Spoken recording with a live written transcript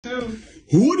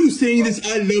Who are you saying this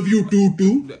I love you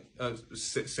to?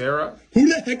 Sarah? Who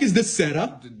the heck is this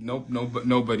Sarah?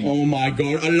 Nobody. Oh my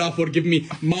God, Allah forgive me.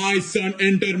 My son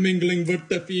intermingling with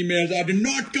the females. I did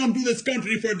not come to this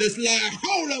country for this.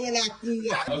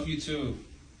 I love you too.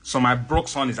 So my broke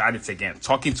son is at it again,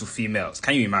 talking to females.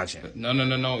 Can you imagine?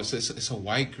 No. It's a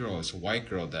white girl. It's a white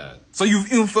girl, Dad. So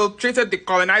you've infiltrated the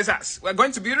colonizers. We're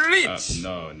going to be rich.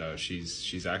 No.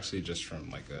 She's actually just from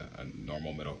like a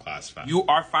normal middle class family. You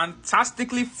are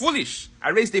fantastically foolish. I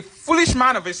raised a foolish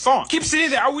man of a son. Keep sitting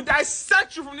there. I will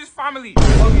dissect you from this family.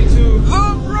 I love you too.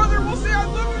 Love brother will say I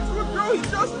love you to a girl he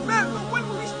just met, but when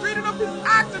will he straighten up his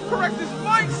act and correct his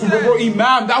mindset? Bro,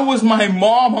 Imam, that was my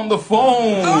mom on the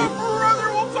phone. Love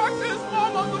brother will talk to his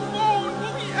mom on the phone.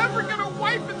 Will he ever get a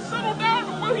wife and settle down,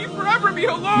 or will he forever be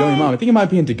alone? Yo, Mom, I think you might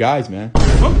be into guys, man.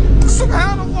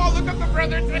 Subhanallah, look at the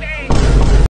brother today.